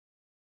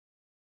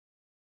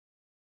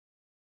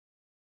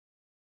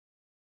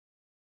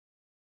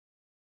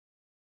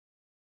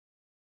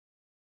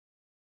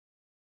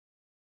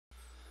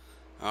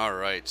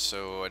Alright,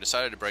 so I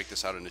decided to break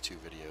this out into two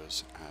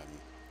videos.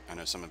 I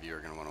know some of you are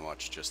going to want to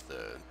watch just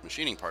the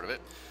machining part of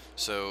it.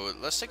 So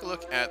let's take a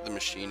look at the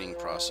machining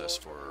process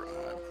for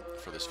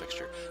this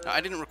fixture. Now, I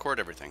didn't record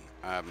everything.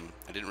 I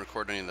didn't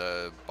record any of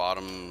the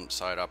bottom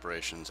side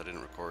operations. I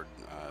didn't record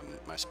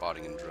my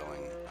spotting and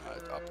drilling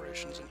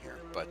operations in here.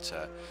 But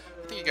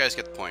I think you guys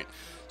get the point.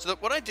 So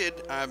what I did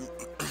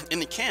in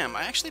the cam,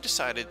 I actually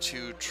decided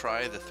to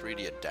try the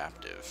 3D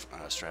adaptive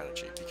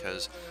strategy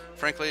because,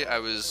 frankly, I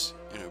was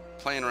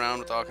playing around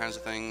with all kinds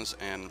of things,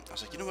 and I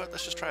was like, you know what,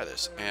 let's just try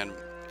this. And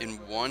in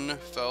one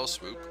fell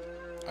swoop,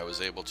 I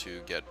was able to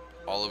get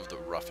all of the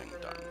roughing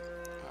done.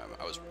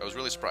 I was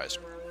really surprised.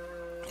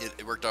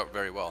 It worked out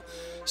very well.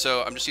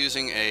 So I'm just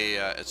using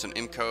it's an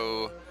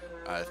IMCO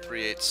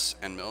 3/8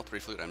 end mill,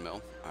 3-flute end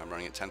mill. I'm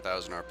running at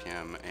 10,000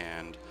 RPM,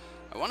 and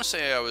I want to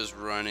say I was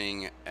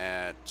running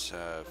at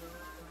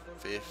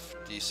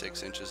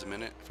 56 inches a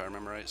minute, if I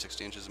remember right,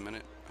 60 inches a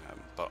minute.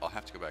 But I'll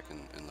have to go back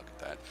and look at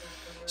that.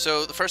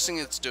 So the first thing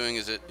it's doing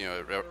is it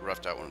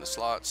roughed out one of the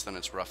slots, then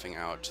it's roughing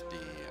out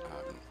the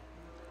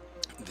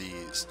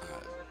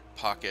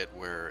pocket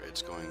where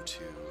it's going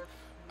to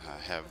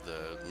have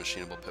the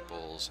machinable pit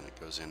bulls, and it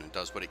goes in and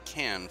does what it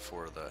can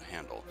for the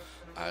handle.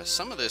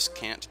 Some of this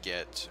can't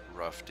get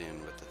roughed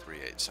in with the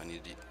 3/8. I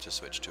need to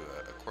switch to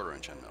a 1/4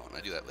 inch end mill, and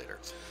I do that later.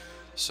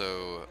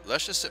 So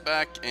let's just sit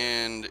back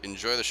and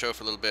enjoy the show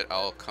for a little bit.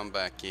 I'll come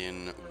back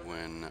in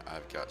when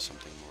I've got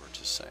something more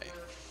to say.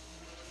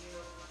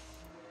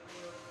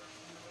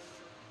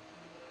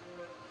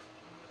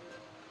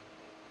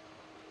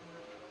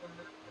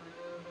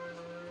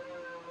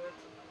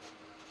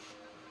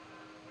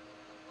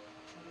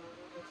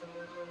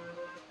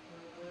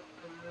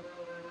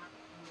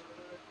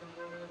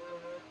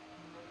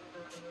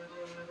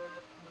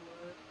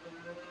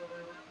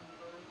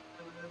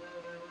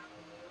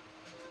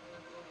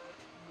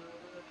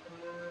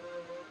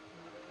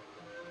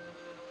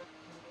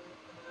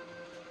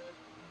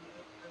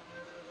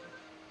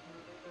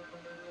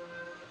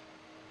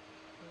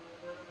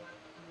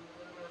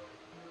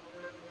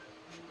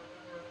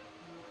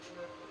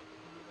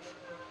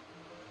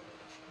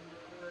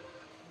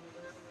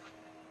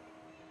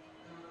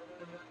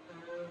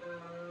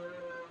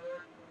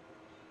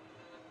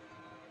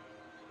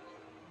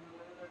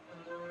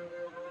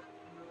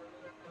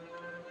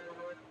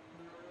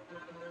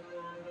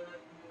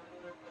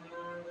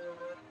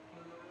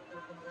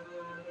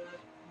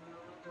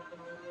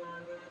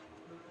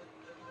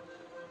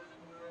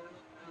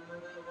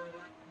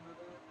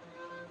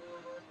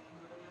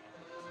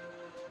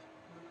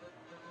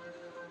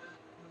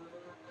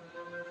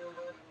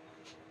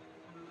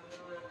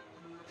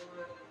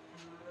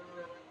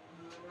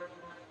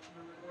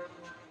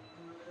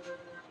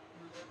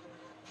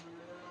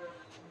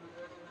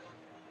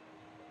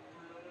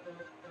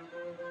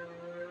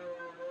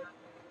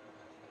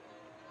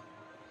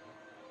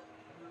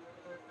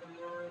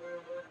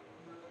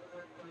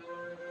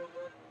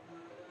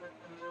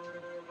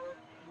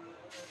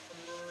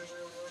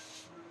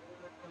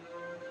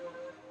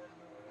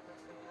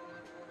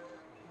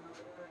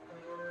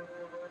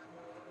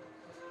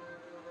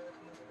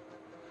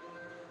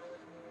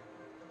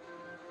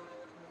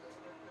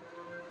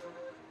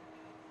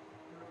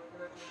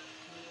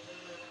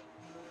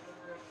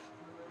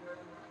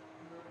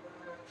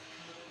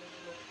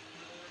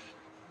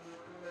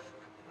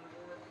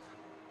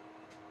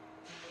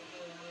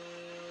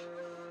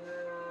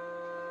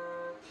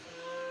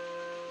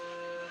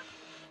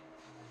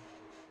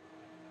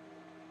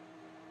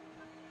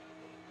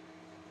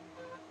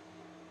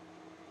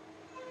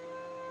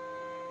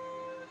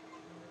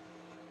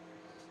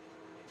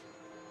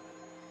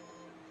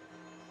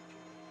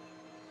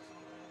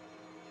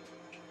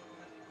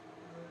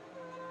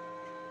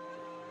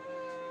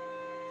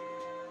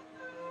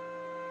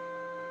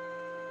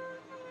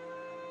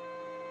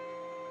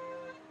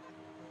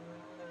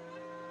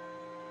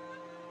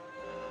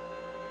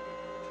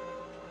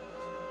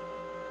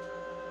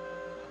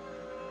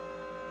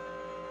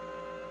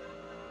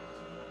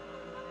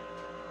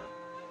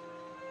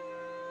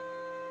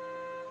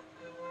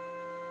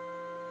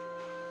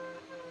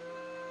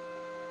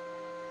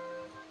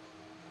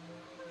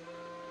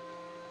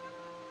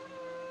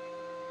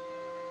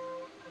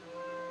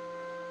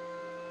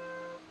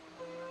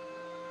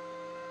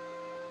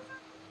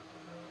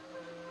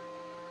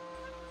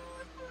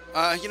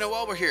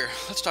 While we're here,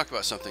 let's talk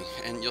about something,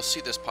 and you'll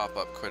see this pop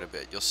up quite a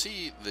bit. You'll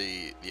see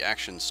the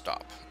action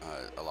stop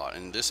a lot,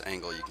 and in this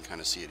angle you can kind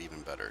of see it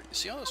even better. You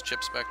see all those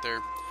chips back there?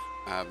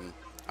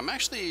 I'm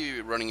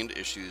actually running into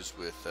issues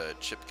with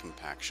chip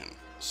compaction,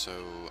 so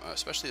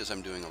especially as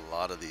I'm doing a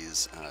lot of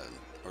these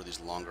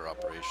longer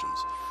operations.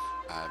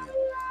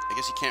 I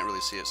guess you can't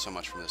really see it so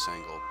much from this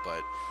angle,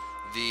 but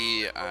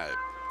the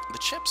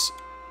chips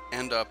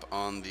end up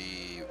on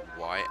the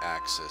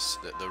y-axis,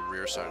 the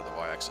rear side of the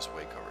y-axis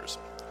weight covers,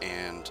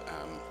 and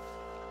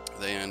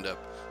they end up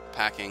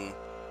packing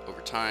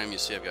over time. You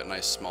see I've got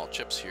nice small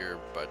chips here,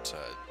 but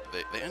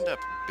they end up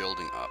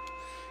building up,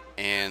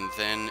 and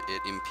then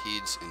it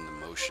impedes in the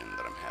motion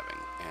that I'm having,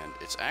 and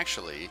it's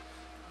actually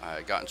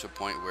gotten to a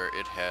point where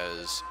it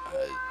has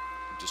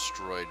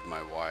destroyed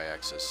my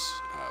y-axis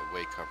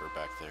way cover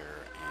back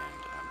there,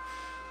 and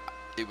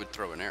it would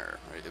throw an error.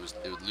 Right?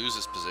 It would lose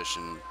its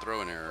position,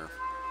 throw an error.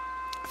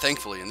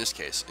 Thankfully, in this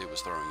case, it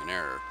was throwing an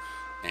error,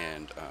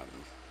 and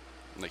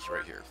like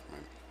right here.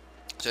 Right?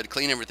 So I had to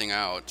clean everything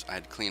out. I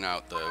had to clean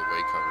out the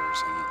way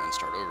covers and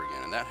start over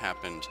again, and that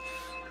happened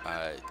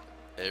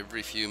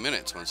every few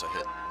minutes once I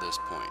hit this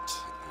point.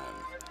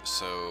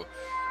 So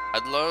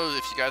I'd love,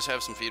 if you guys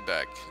have some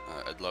feedback,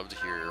 I'd love to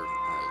hear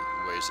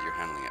ways that you're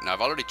handling it. Now,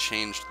 I've already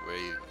changed the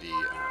way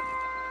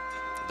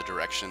the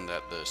direction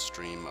that the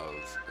stream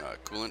of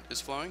coolant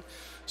is flowing,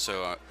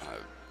 so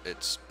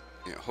it's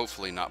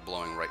hopefully not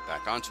blowing right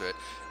back onto it.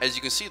 As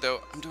you can see,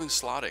 though, I'm doing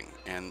slotting,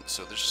 and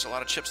so there's just a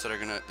lot of chips that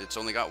are it's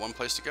only got one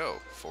place to go,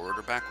 forward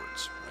or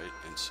backwards, right?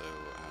 And so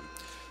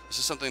this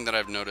is something that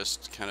I've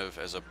noticed kind of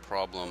as a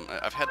problem.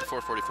 I've had the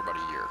 440 for about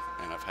a year,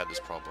 and I've had this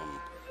problem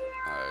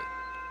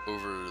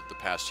over the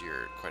past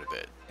year quite a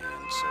bit,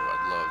 and so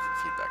I'd love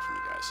feedback from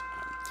you guys.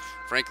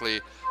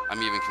 Frankly,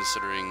 I'm even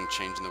considering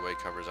changing the way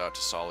covers out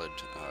to solid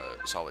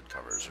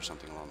covers or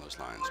something along those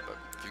lines, but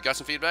if you've got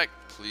some feedback,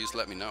 please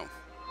let me know.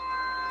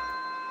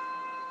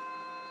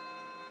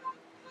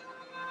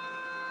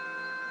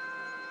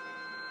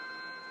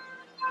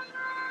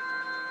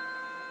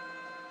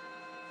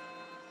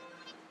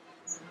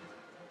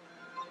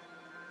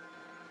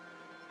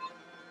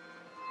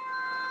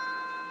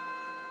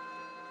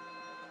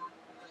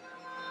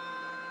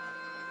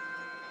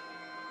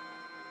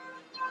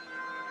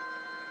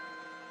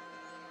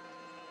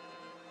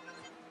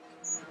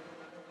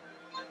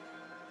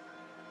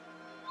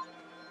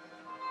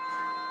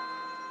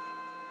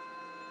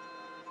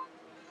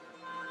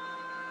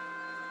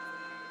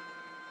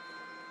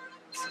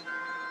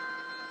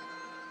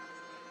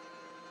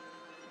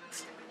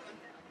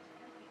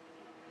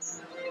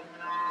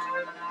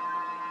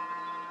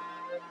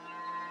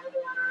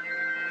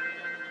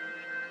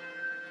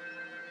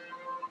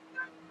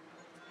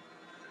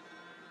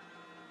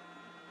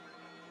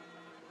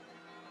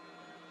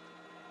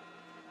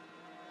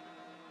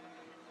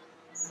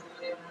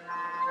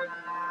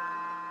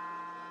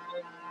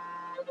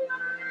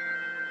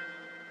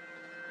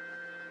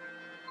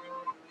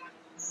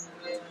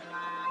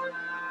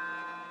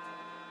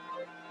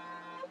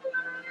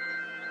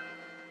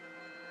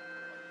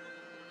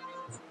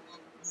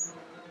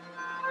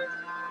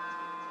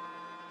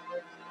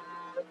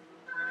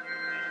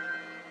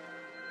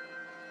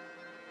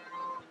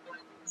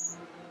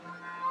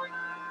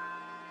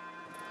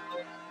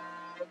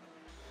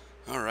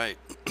 Alright,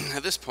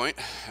 at this point,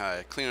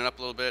 cleaning up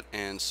a little bit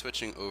and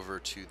switching over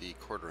to the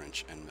 1/4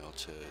 inch end mill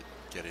to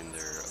get in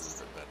there a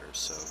little bit better.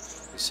 So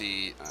you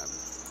see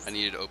I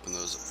needed to open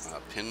those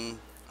pin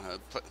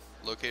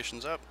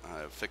locations up,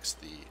 fix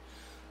the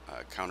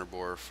counter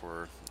bore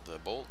for the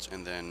bolt,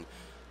 and then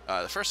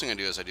the first thing I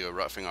do is I do a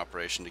roughing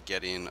operation to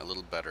get in a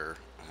little better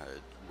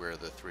where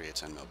the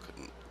 3/8 end mill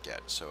couldn't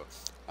get. So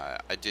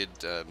I did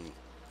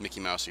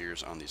Mickey Mouse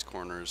ears on these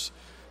corners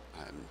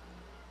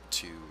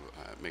to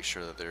make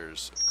sure that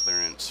there's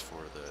clearance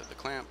for the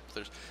clamp.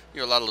 There's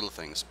a lot of little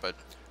things, but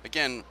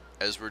again,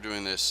 as we're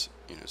doing this,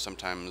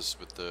 sometimes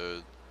with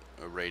the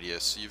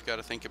radius, you've got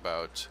to think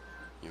about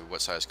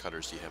what size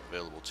cutters do you have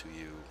available to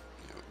you.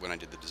 When I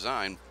did the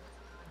design,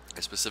 I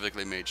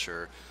specifically made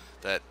sure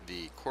that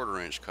the 1/4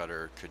 inch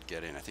cutter could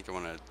get in. I think I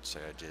want to say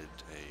I did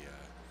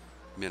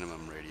a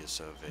minimum radius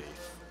of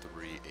a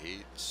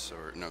 3/8,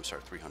 or no, I'm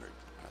sorry, 300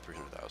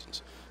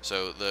 thousandths.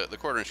 So the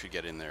 1/4 inch could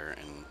get in there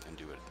and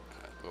do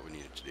what we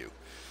needed to do.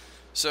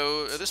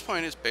 So at this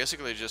point, it's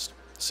basically just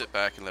sit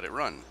back and let it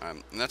run.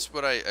 And that's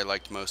what I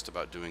liked most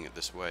about doing it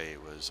this way,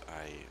 was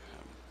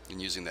in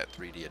using that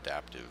 3D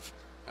adaptive.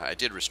 I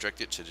did restrict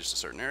it to just a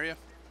certain area,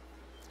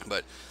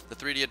 but the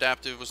 3D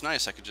adaptive was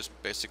nice. I could just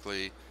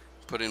basically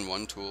put in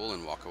one tool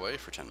and walk away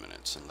for 10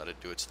 minutes and let it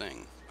do its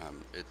thing.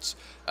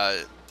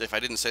 If I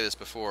didn't say this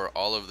before,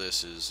 all of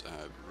this is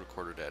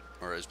recorded at,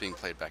 or is being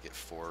played back at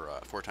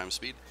four times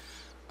speed.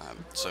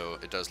 So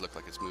it does look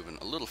like it's moving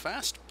a little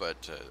fast,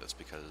 but that's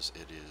because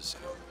it is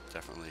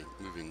definitely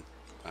moving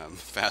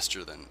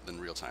faster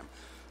than real time.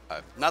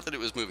 Not that it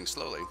was moving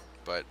slowly,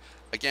 but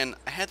again,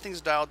 I had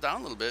things dialed down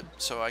a little bit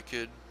so I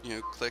could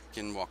click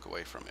and walk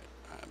away from it.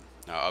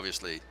 Now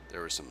obviously there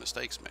were some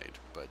mistakes made,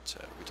 but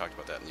we talked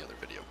about that in the other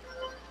video.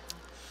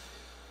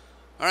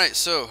 Alright,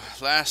 so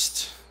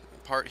last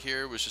part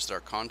here was just our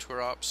contour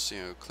ops,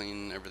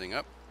 clean everything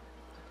up,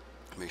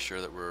 make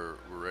sure that we're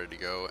ready to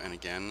go. And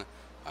again,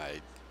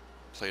 I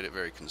played it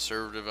very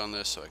conservative on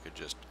this, so I could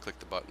just click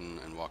the button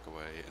and walk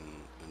away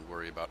and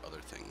worry about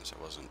other things.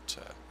 I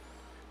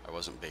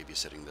wasn't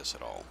babysitting this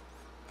at all.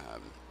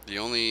 The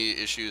only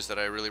issues that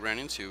I really ran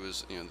into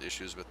was the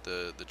issues with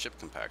the chip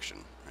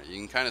compaction. Right? You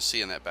can kind of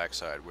see on that back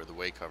side where the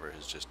way cover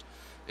has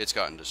it's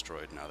gotten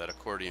destroyed now. That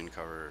accordion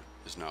cover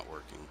is not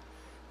working.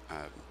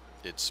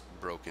 It's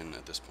broken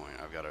at this point.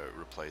 I've got to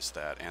replace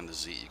that, and the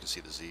Z. You can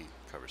see the Z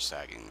cover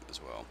sagging as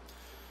well.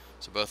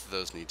 So both of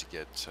those need to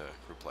get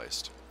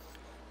replaced.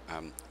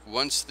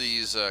 Once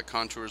these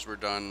contours were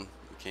done,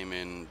 we came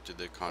in, did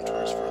the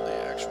contours for the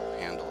actual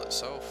handle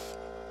itself,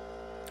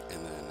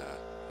 and then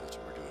that's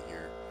what we're doing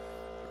here.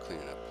 We're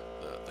cleaning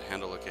up the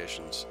handle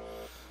locations.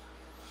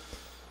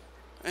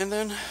 And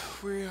then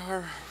we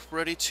are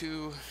ready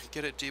to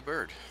get it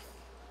deburred.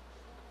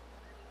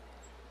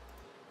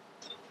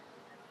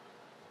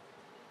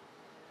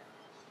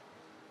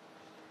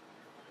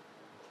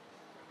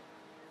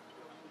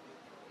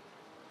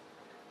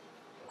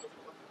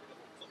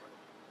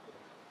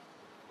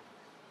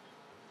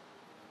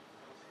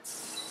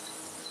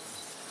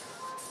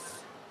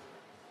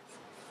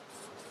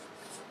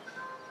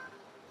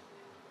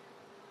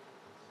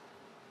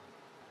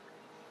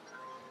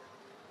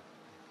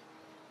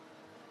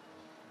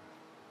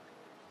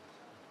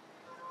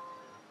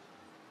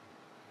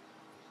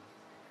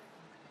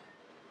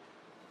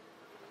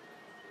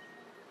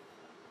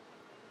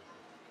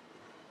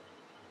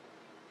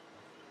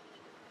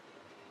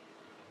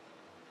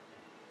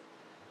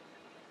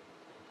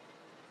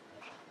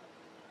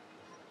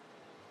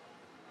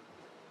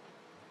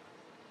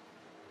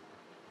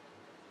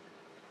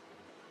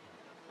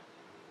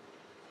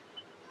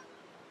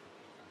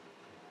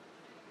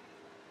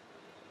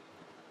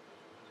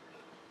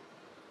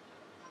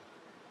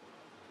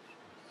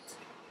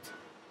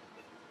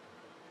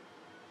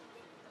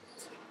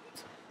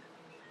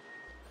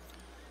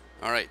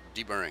 Alright,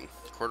 deburring.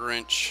 1/4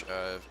 inch,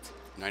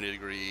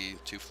 90-degree,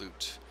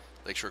 2-flute,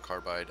 Lakeshore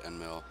carbide end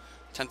mill,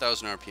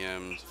 10,000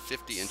 RPM,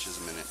 50 inches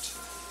a minute.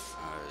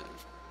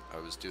 I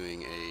was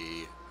doing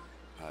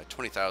a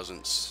 20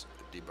 thousandths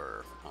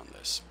deburr on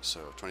this, so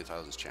 20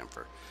 thousandths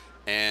chamfer.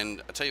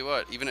 And I tell you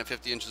what, even at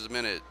 50 inches a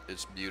minute,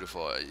 it's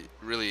beautiful.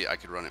 I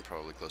could run it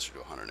probably closer to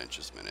 100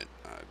 inches a minute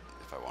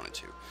if I wanted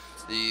to.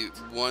 The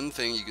one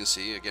thing you can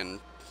see,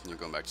 again,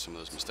 going back to some of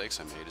those mistakes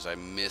I made, is I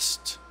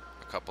missed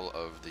a couple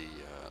of the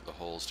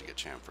holes to get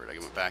chamfered. I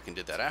went back and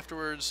did that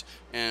afterwards,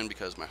 and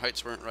because my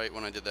heights weren't right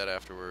when I did that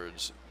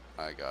afterwards,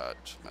 I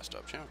got messed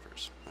up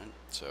chamfers. Right?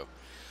 So,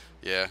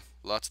 yeah,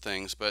 lots of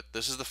things, but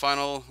this is the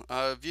final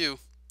view.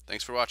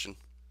 Thanks for watching.